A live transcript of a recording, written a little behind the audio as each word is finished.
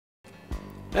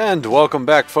And welcome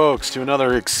back, folks, to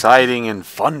another exciting and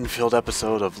fun-filled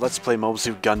episode of Let's Play Mobile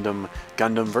Suit Gundam,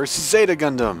 Gundam vs. Zeta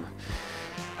Gundam.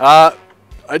 I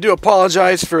do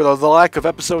apologize for the lack of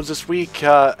episodes this week.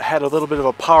 Had a little bit of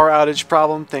a power outage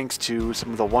problem thanks to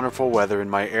some of the wonderful weather in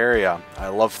my area. I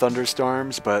love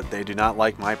thunderstorms, but they do not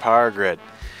like my power grid.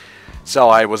 So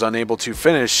I was unable to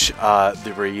finish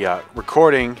the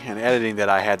recording and editing that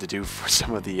I had to do for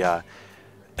some of the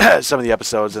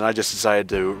episodes, and I just decided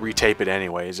to retape it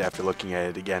anyways after looking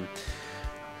at it again.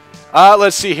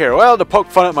 Let's see here. Well, to poke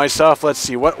fun at myself, let's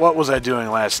see. What was I doing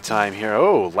last time here?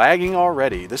 Oh, lagging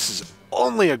already. This is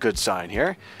only a good sign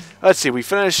here. Let's see. We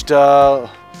finished, whatever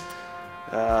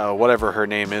her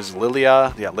name is.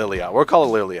 Lilia? Yeah, Lilia. We'll call it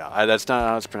Lilia. That's not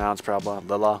how it's pronounced, probably.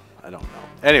 Lila? I don't know.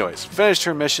 Anyways, finished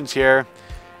her missions here.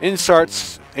 Insert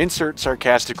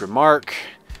sarcastic remark.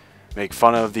 Make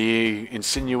fun of the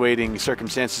insinuating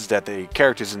circumstances that the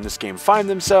characters in this game find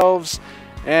themselves,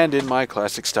 and in my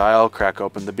classic style, crack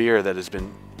open the beer that has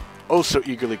been oh so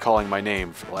eagerly calling my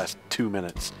name for the last 2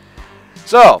 minutes.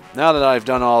 So, now that I've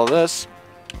done all of this,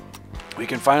 we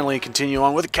can finally continue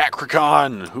on with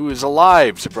Kakrikon, who is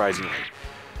alive, surprisingly.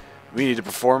 We need to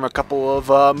perform a couple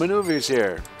of maneuvers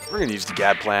here. We're going to use the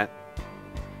GAD plant,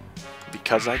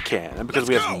 because I can, and because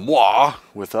we have Moi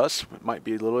with us. It might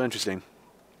be a little interesting.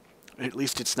 At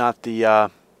least it's not the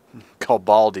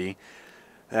Baldi,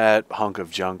 that hunk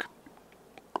of junk.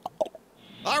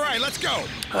 All right, let's go.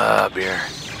 Beer.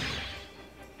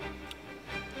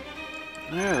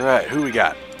 All right, who we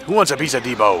got? Who wants a piece of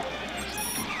Debo?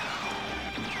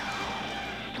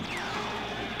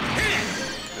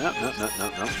 No.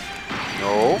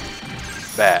 No.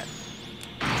 Bad.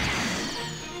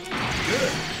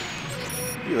 Good.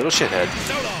 You little shithead.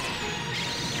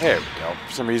 There we go.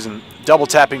 For some reason, double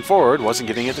tapping forward wasn't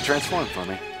getting it to transform for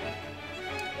me.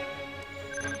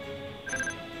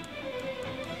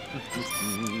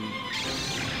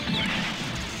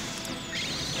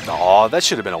 Aw, that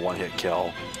should have been a one-hit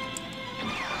kill.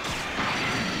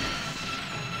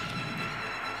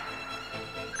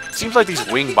 Seems like these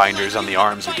wing binders on the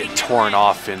arms would get torn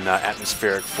off in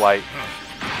atmospheric flight.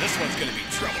 This one's gonna be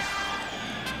trouble.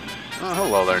 Oh,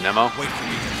 hello there, Nemo. Wait for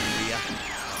me, Leah.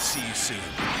 See you soon.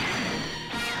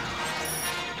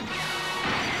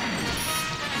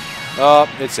 Oh,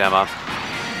 it's Emma.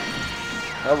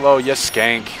 Hello, you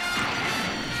skank.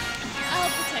 I'll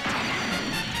protect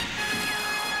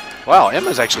you. Wow,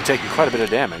 Emma's actually taking quite a bit of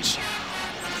damage.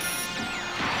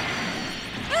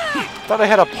 Thought I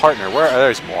had a partner. Where? Oh,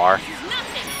 there's more.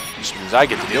 Which means I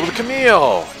get to deal with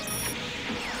Camille.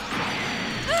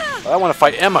 I want to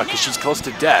fight Emma because she's close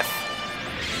to death.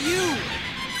 You.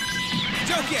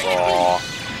 Aw.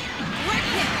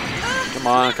 Come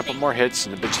on, a couple more hits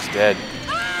and the bitch is dead.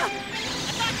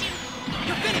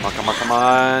 Come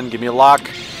on. Give me a lock.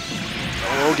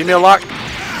 Oh, give me a lock.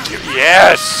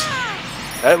 Yes!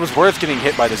 That was worth getting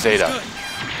hit by the Zeta.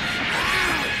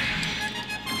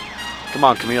 Come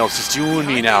on, Camille. It's just you and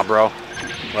me now, bro.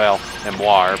 Well, and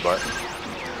Moir, but...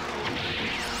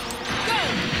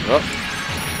 Oh.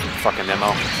 Fucking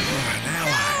Nemo.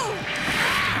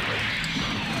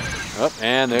 Oh,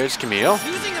 and there's Camille.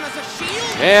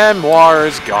 And Moir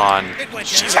is gone.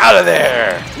 She's out of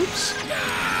there! Oops.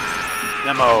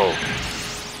 Nemo.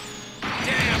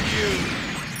 Damn you.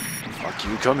 Fuck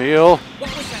you, Camille.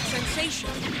 What was that sensation?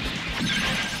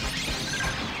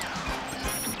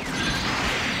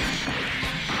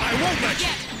 I won't let you.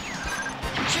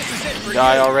 This is it for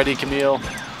Die you. already, Camille.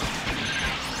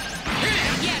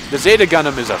 The Zeta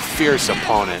Gundam is a fierce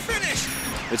opponent. Finish.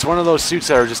 It's one of those suits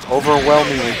that are just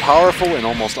overwhelmingly powerful in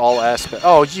almost all aspects.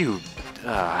 Oh, you...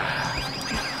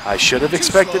 I should have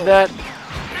expected that.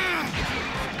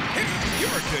 You're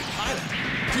a good pilot.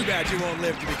 Too bad you won't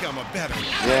live to become a better.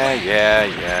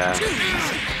 Yeah. Too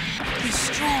easy. Be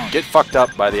strong. Get fucked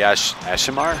up by the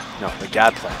Ashimar? No, the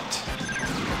GAD plant.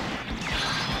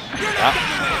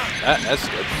 That's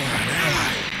good.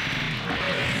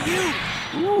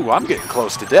 Ooh, I'm getting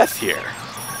close to death here.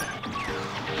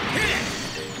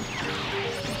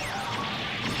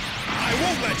 I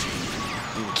won't let you.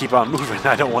 You can keep on moving.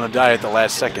 I don't want to die at the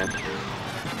last second.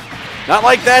 Not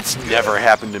like that's never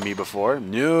happened to me before.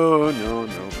 No.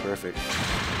 Perfect.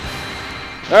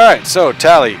 Alright, so,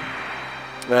 tally.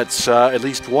 That's at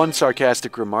least one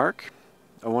sarcastic remark.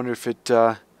 I wonder if it...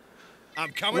 I'm I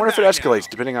coming wonder if it back escalates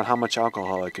now. depending on how much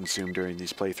alcohol I consume during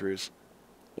these playthroughs.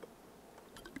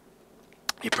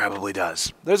 It probably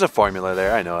does. There's a formula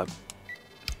there, I know it.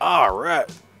 Alright.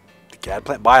 The GAD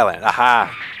plant Bioland.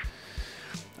 Aha!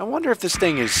 I wonder if this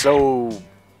thing is so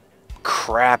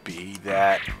crappy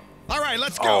that... All right,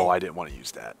 let's go. Oh, I didn't want to use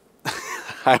that.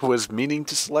 I was meaning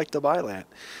to select the Bylant,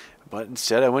 but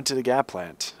instead I went to the Gap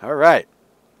Plant. All right.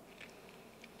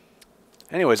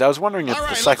 Anyways, I was wondering if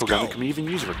the Cycle Gundam can even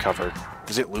use Recover.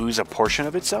 Does it lose a portion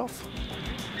of itself?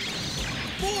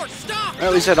 Stop! Or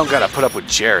at least I don't gotta put up with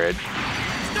Jared.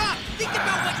 Stop! Think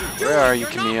about what you're doing. Where are you, You're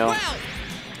not Camille? well.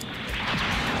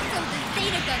 So the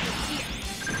Zeta Gundam's here.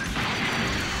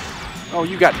 Oh,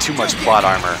 you got too much plot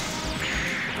armor.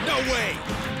 No way.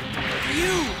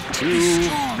 You. Too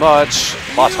much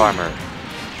plot armor.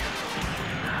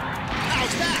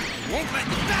 How's that? Won't let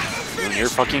you back. Doing your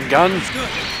fucking gun. Good.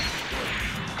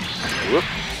 Whoop.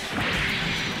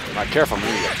 Not careful, I'm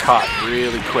gonna get caught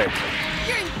really quick.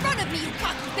 You're in front of me, you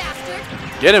cocky bastard.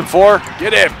 Get him, 4!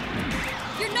 Get him!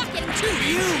 You're not getting To to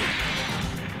you.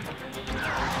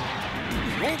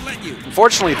 Won't let you.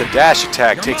 Unfortunately, the dash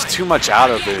attack takes too much out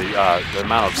of the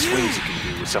amount of swings you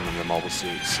can do with some of the mobile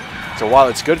suits. So while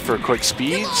it's good for quick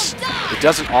speeds, it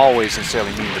doesn't always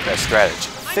necessarily mean the best strategy.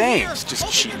 Thanks,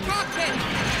 just cheating. You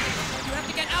have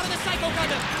to get out of the Cycle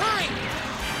Gundam. Hurry.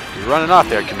 You're running off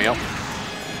there, Camille.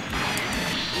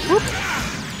 Whoop.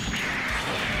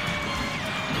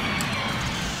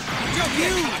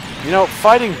 You know,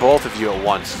 fighting both of you at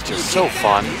once is just so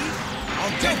fun.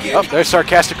 Oh, there's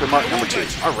sarcastic remark number 2.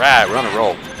 All right, we're on a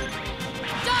roll.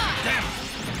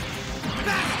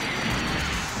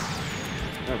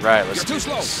 All right, let's do this.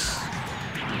 This is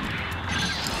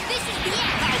the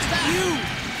end.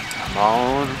 Come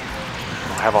on.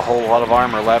 Don't have a whole lot of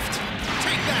armor left.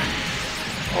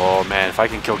 Oh man, if I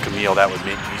can kill Camille, that would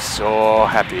make me so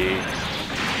happy.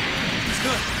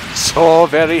 So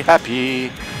very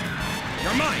happy.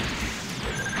 You're mine.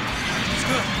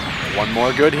 One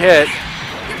more good hit.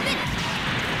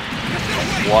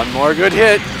 One more good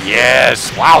hit.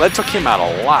 Yes. Wow, that took him out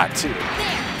a lot too.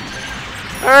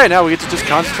 All right, now we get to just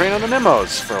concentrate on the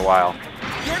Nemos for a while.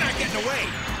 You're not getting away.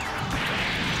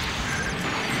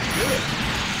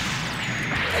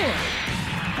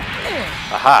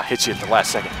 Aha, hit you at the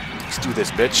last second. Let's do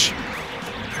this, bitch.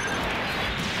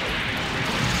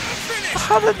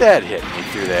 How did that hit me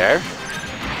through there?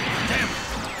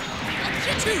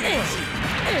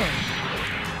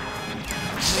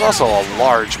 This is also a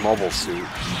large mobile suit.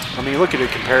 I mean, look at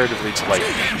it comparatively to, like,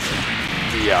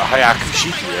 the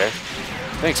Hayakushiki there.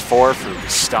 Thanks, 4, for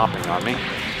stomping on me.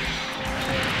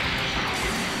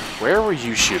 Where were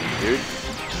you shooting, dude?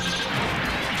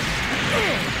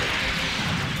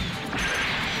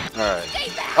 Alright.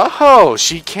 Oh,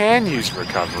 she can use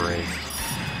recovery.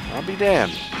 I'll be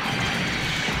damned.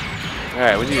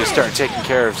 Alright, we need to start taking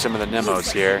care of some of the Nemos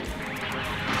here.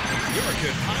 You're a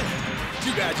good pilot.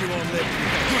 Too bad you won't live.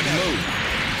 Good move.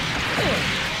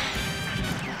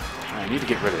 I need to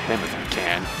get rid of him if I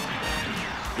can.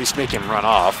 At least make him run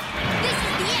off.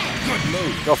 Good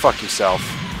move. Go fuck yourself.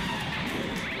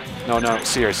 No, no,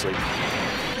 seriously.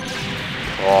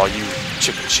 Oh, you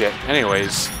chicken shit.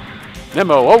 Anyways.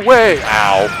 Nemo, away!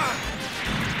 Ow.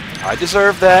 I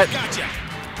deserve that. Gotcha.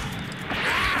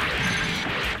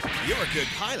 You're a good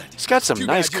pilot. It's got some Too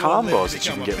nice bad you won't live combos to that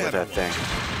you can become get a with that better thing.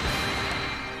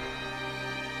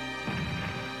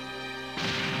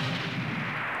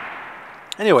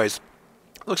 Anyways,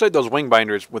 looks like those wing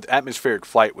binders with atmospheric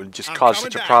flight would just cause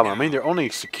such a problem. I mean, they're only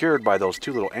secured by those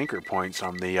 2 little anchor points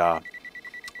on the,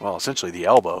 well, essentially the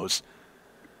elbows.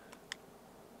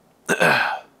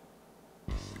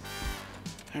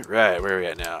 Alright, where are we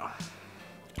at now?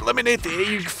 Eliminate the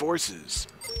AU forces.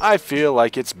 I feel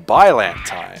like it's Bylant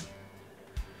time.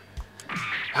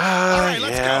 Alright,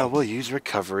 let's Yeah, go. we'll use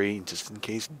recovery just in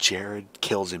case Jared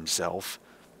kills himself.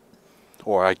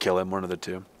 Or I kill him, one of the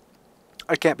two.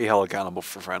 I can't be held accountable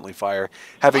for friendly fire.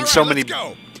 Having so many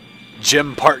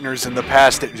gym partners in the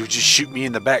past that would just shoot me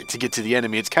in the back to get to the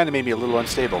enemy, it's kind of made me a little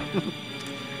unstable.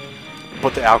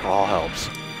 But the alcohol helps.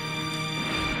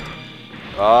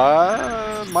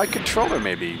 My controller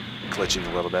may be glitching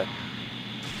a little bit.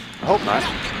 I hope not.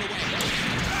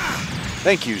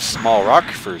 Thank you, Small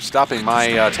Rock, for stopping my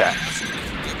attack.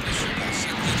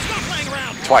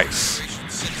 Twice.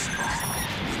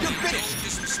 You're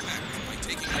finished.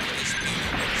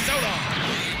 So long.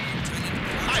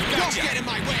 Don't get in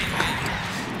my way.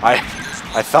 I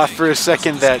thought for a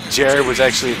second that Jared was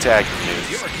actually attacking me.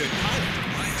 You're a good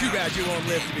pilot. Too bad you won't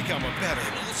live to become a better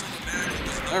one.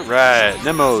 Alright,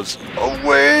 Nemos,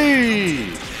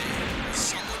 away!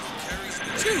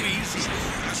 Too easy.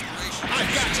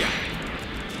 I've got you.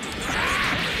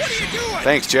 What are you doing?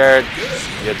 Thanks, Jared.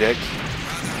 You dick.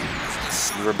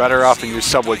 You were better off in your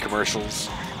Subway commercials.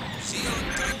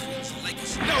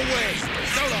 No way.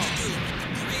 So long.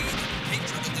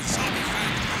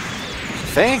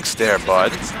 Thanks there,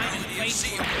 bud.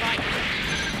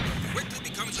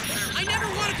 I never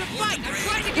to fight. I'm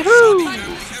trying to get Woohoo! back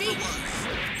to his feet.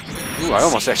 Ooh, I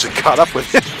almost actually caught up with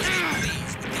him.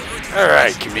 All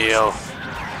right, Camille.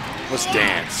 Let's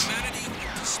dance.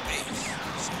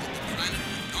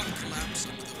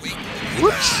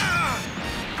 Whoops.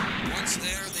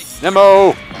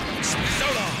 Nemo.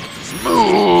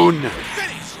 Moon.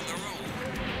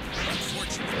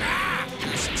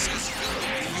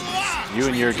 You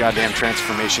and your goddamn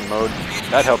transformation mode.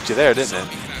 That helped you there, didn't it?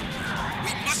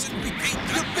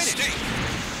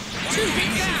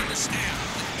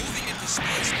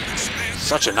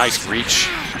 Such a nice reach.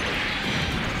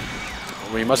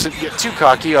 We mustn't get too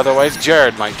cocky, otherwise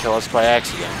Jared might kill us by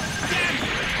accident.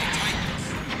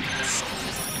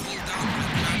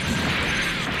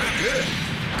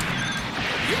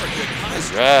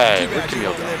 Right, where'd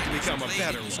Camille go?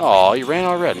 Oh, he ran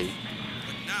already.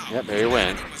 Yep, there he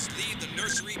went.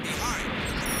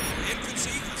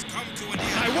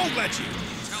 I won't let you.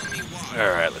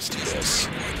 Alright, let's do this.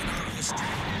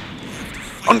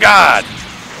 On guard!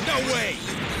 No way.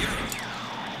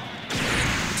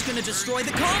 It's gonna destroy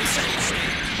the comm center.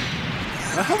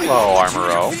 Hello,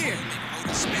 Armoro.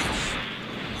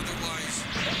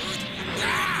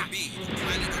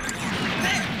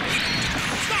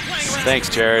 Thanks,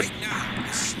 Jared.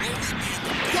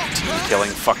 Killing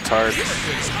fucktard.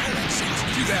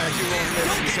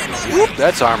 Whoop,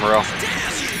 that's Armoro.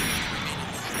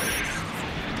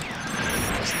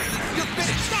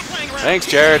 Thanks,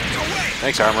 Jared.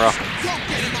 Thanks, Armoro.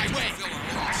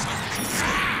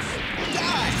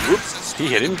 Whoops, he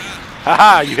hit him.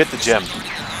 Haha, you hit the gem.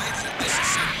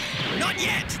 Not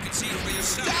yet.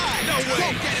 No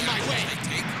way. Get in my way.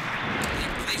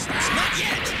 Not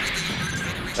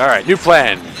yet. Alright, new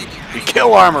plan. We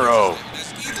kill Armoro.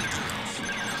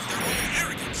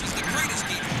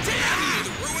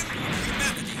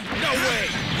 No way.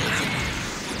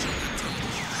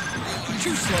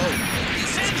 Too slow.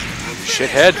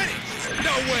 Shithead.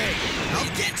 No way.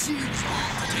 I'll get you.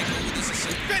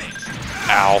 Finish.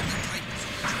 Ow.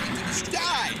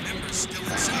 Die.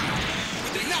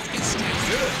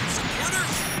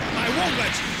 I won't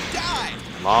let you die.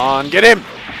 Come on, get him.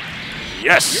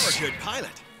 Yes. You're a good pilot.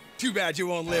 Too bad you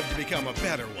won't live to become a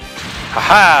better one.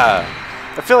 Haha.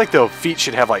 I feel like the feet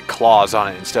should have like claws on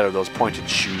it instead of those pointed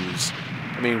shoes.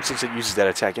 I mean, since it uses that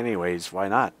attack anyways, why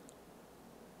not?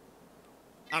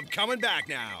 I'm coming back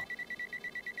now.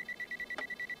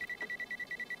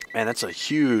 Man, that's a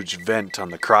huge vent on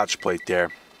the crotch plate there.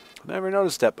 Never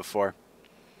noticed that before.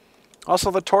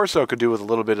 Also, the torso could do with a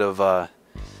little bit of an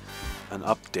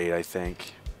update, I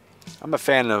think. I'm a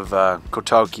fan of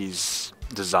Kotoki's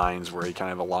designs where he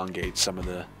kind of elongates some of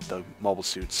the mobile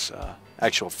suit's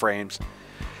actual frames.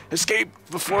 Escape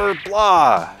before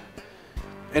blah!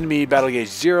 Enemy battle gauge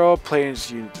 0, planes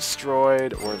unit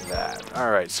destroyed, or that.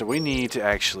 Alright, so we need to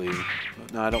actually...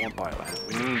 No, I don't want Bioland.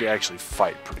 We need to actually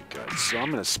fight pretty good. So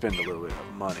I'm going to spend a little bit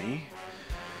of money.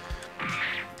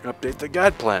 Update the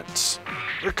guide plants.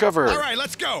 Recover! Alright,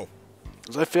 let's go!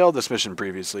 As I failed this mission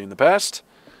previously in the past.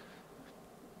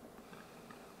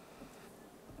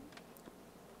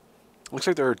 Looks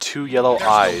like there are 2 yellow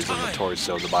eyes in the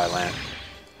torso of the Bioland.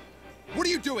 What are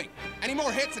you doing? Any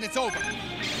more hits and it's over.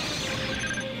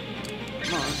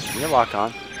 Come on, give me a lock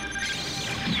on.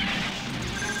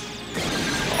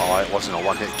 Oh, it wasn't a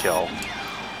one-hit kill.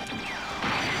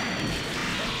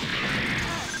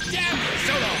 Damn it,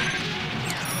 Solo!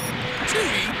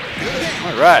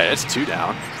 Alright, that's 2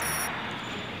 down.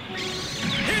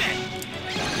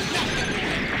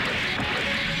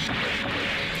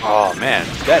 Oh man,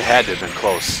 that had to have been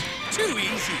close. Too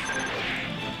easy.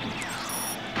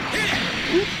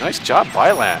 Ooh, nice job,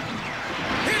 Bioland.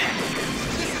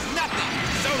 This is nothing.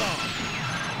 Solo.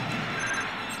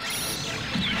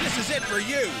 This is it for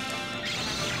you.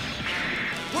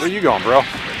 Where you going, bro?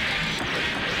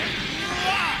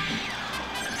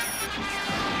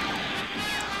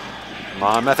 Come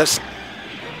on, Methus.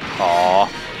 Aw.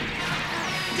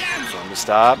 From the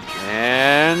stop.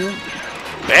 And...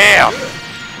 Bam!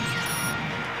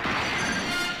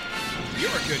 You're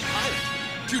a good pilot.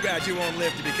 Too bad you won't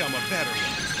live to become a better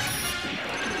one.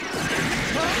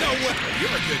 No way. You're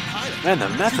a good pilot. Man, the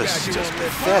Methus is just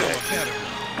pathetic.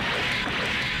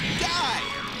 Die.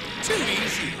 Too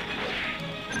easy.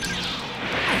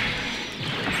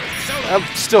 I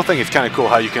still think it's kind of cool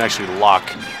how you can actually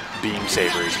lock beam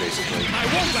sabers, basically. I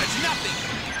won't let nothing.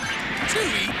 Too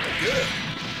easy. Good.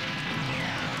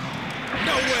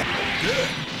 No way. Good.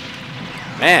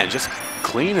 Man, just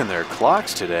cleaning their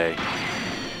clocks today.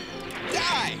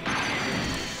 Die.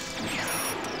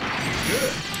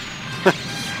 Good.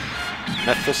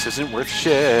 Methus isn't worth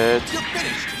shit. You're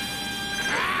finished.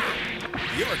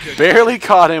 You're a good Barely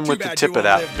caught him Too with the bad tip you of won't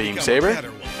that live to beam become a saber.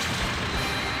 better one.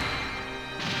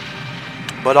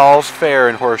 But all's fair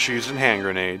in horseshoes and hand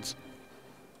grenades.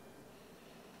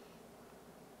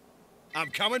 I'm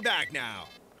coming back now.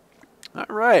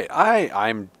 Alright,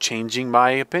 I'm changing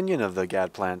my opinion of the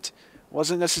GAD plant.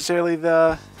 Wasn't necessarily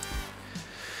the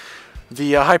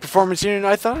high performance unit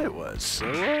I thought it was.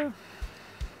 So,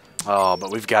 oh,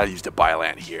 but we've got to use the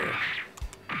Biolant here.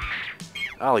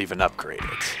 I'll even upgrade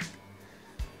it.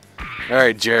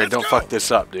 Alright, Jared, Let's don't go. fuck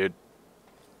this up, dude.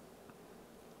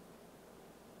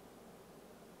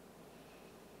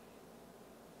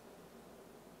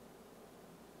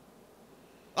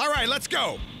 All right, let's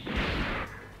go.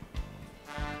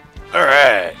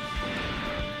 Alright.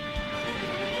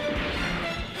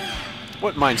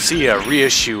 Wouldn't mind see a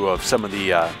reissue of some of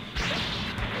the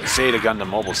Zeta Gundam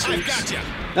mobile I've suits. got you.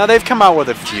 Now, they've come out with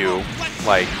a few,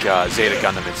 like Zeta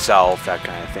Gundam itself, that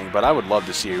kind of thing, but I would love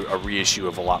to see a reissue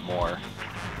of a lot more.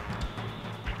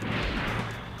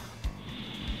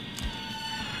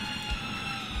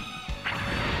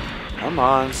 Come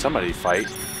on, somebody fight.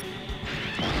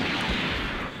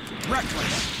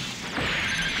 Reckless.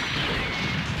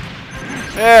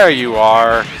 There you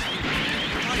are.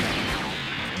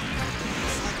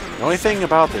 The only thing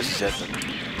about this is that the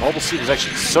mobile suit is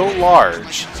actually so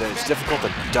large that it's difficult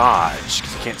to dodge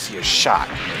because you can't see a shot.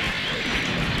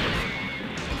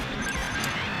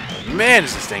 Man,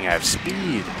 does this thing have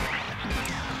speed.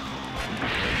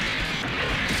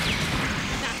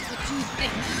 That's what you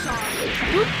think,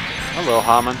 Charlotte. Hello,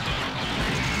 Haman.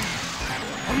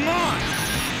 Come on.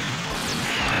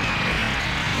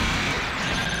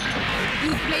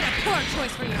 You've made a poor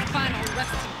choice for your final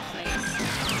resting place.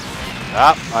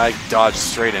 Ah, I dodged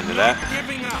straight into that.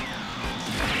 Giving up.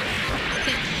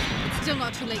 Think it's still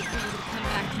not too late for you to come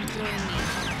back and join me.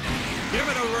 Give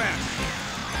it a rest.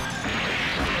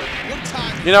 What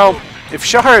time? You know, if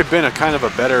Shar had been a kind of a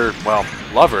better, well,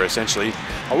 lover, essentially,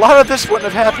 a lot of this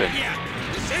wouldn't have happened. Yeah.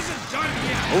 This isn't done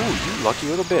yet. Oh, you lucky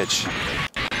little bitch.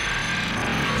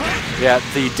 Yeah,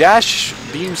 the dash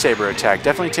beam saber attack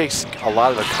definitely takes a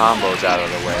lot of the combos out of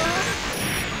the way.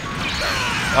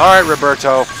 Alright,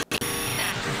 Roberto.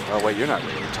 Oh, wait, you're not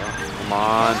Roberto. Come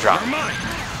on, drop. You're mine.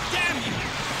 Damn you.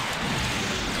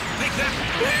 Take that.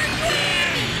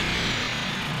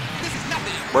 This is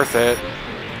nothing. Worth it.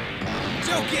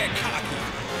 Don't get cocky.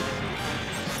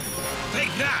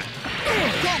 Take that.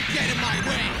 Don't get in my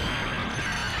way.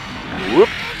 Whoop.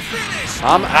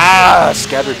 Finish.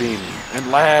 Scatter beam and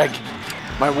lag.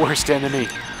 My worst enemy.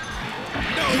 Did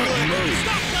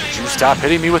you stop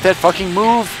hitting me with that fucking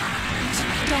move?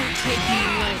 Don't take me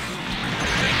lightly.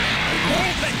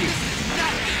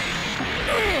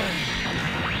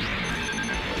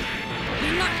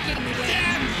 You're not getting away.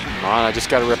 Come on, I just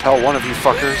gotta repel one of you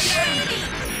fuckers.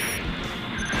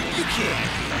 You can't.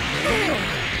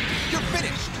 You're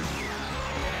finished.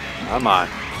 Come on,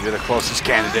 you're the closest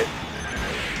candidate.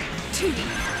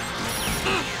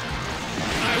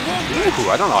 Ooh,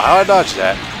 I don't know how I dodged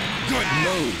that. Good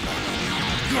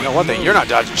move. You know one thing, you're not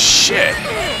dodging shit.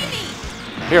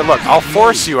 Here, look, I'll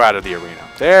force you out of the arena.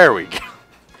 There we go.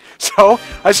 So,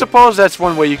 I suppose that's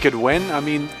one way you could win. I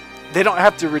mean, they don't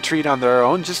have to retreat on their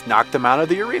own, just knock them out of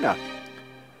the arena.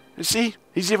 You see?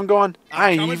 He's even going,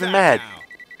 I ain't Coming even back mad. now.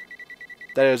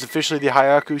 That is officially the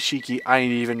Hayaku Shiki, I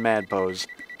ain't even mad pose.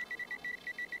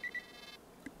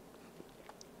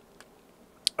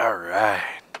 Alright.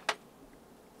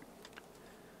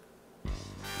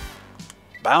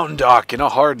 Bound dock in a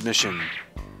hard mission.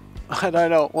 And I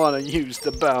don't want to use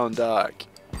the bound dock.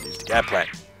 Use the gap plant.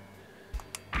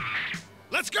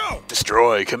 Let's go.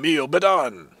 Destroy Camille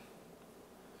Badon.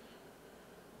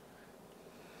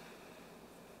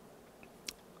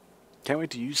 Can't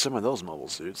wait to use some of those mobile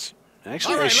suits.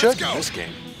 Actually, I Alright, should let's in go. this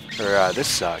game. Or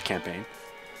this campaign.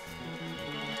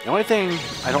 The only thing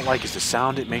I don't like is the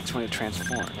sound it makes when it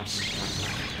transforms.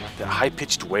 The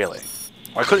high-pitched wailing.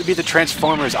 Why couldn't it be the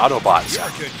Transformers Autobot You're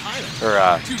sound? a good pilot.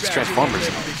 Or, Too just bad Transformers.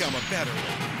 you won't become a better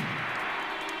one.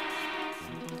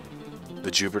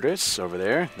 The Jupiterus over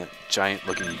there, that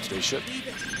giant-looking spaceship.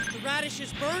 The radish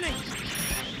is burning.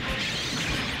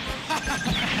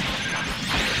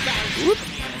 Whoop,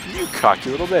 you cocky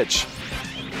little bitch.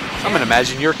 I'm gonna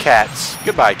imagine you're cats.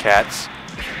 Goodbye, cats.